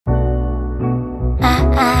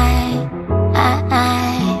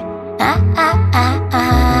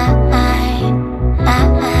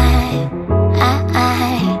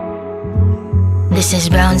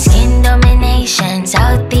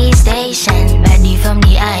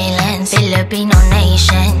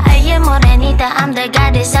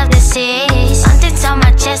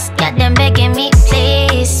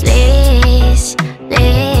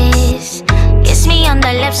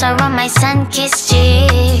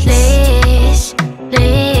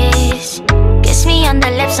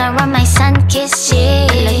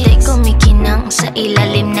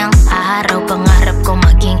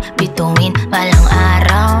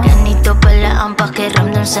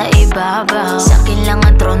Sa'kin lang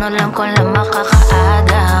ang trono, lang ko lang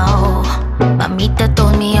makakaagaw. Mamita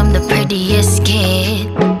told me I'm the prettiest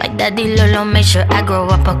kid. My daddy lolo made sure I grow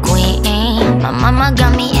up a queen. My mama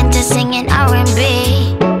got me into singing R&B.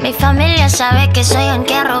 Mi familia sabe que soy un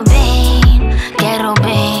querubín.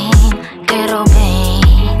 Querubín,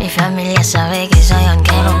 querubín. Mi familia sabe que soy un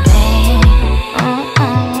querubín.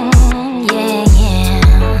 Yeah,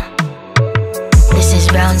 yeah. This is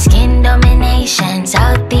brown skin domination,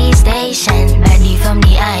 Southeast Asian, Baddie from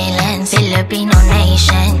the islands, Filipino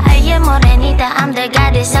nation. IIIII Morenita, I'm the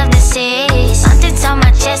goddess of the seas. Mountains on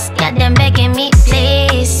my chest, got them begging me,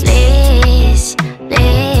 please, please,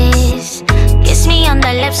 please. Kiss me on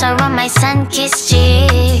the lips or on my sun-kissed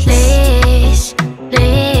cheeks, please,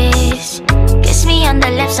 please. Kiss me on the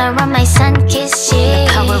lips or on my sun-kissed cheeks.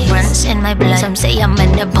 The power runs in my blood, some say I'm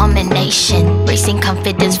an abomination, raising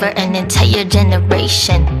confidence for an entire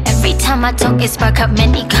generation. Every time I talk, it spark up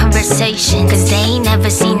many conversations, cause they ain't never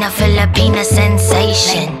seen a Filipina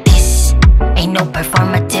sensation. Like this, ain't no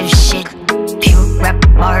performative shit. Pure rap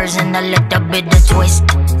bars and a little bit of twist.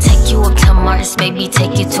 Take you up to Mars, maybe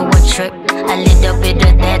take you to a trip. A little bit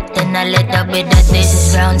of that and a little bit of this. This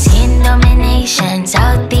is brown skin domination,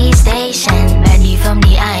 Southeast Asian, Baddie from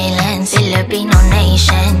the islands, Filipino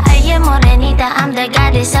nation. IIIII Morenita, I'm the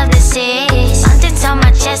goddess of the seas.